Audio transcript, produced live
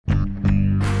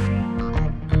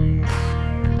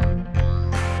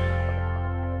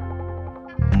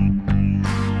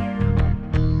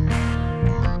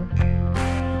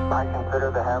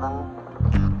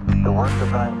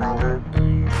thy fingers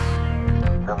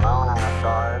the moon and the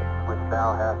stars which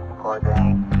thou hast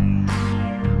ordained.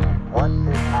 What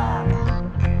is man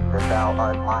that thou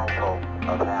art mindful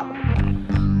of him?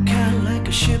 Kind of like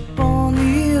a ship on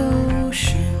the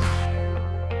ocean,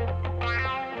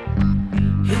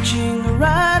 hitching a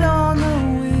ride on the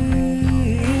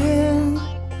wind,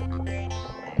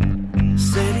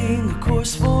 setting a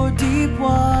course for deep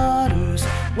waters,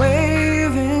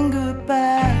 waving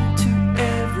goodbye to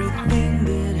everything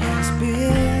that has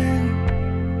been.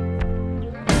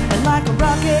 And like a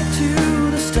rocket to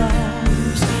the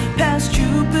stars, past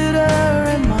Jupiter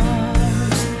and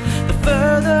Mars, the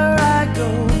further I go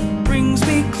brings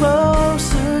me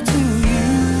closer to you.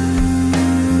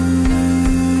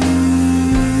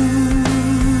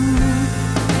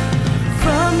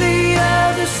 From the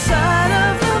other side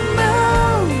of the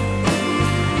moon,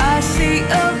 I see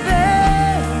a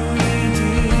very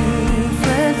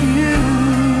different view.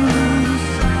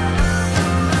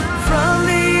 From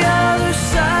the other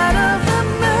side of the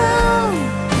moon,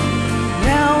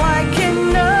 now I can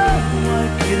know what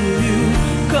you knew,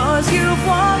 'cause you've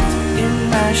walked in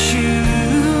my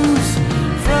shoes.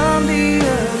 From the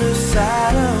other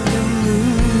side of the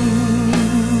moon.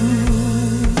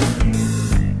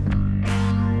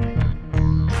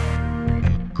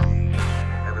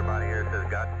 Everybody here says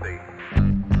Godspeed.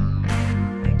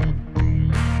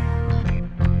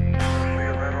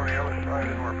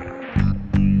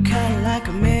 Kinda like a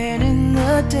man in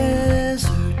the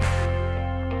desert,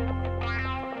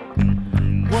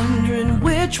 wondering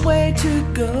which way to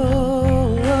go,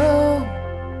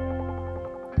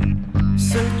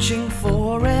 searching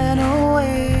for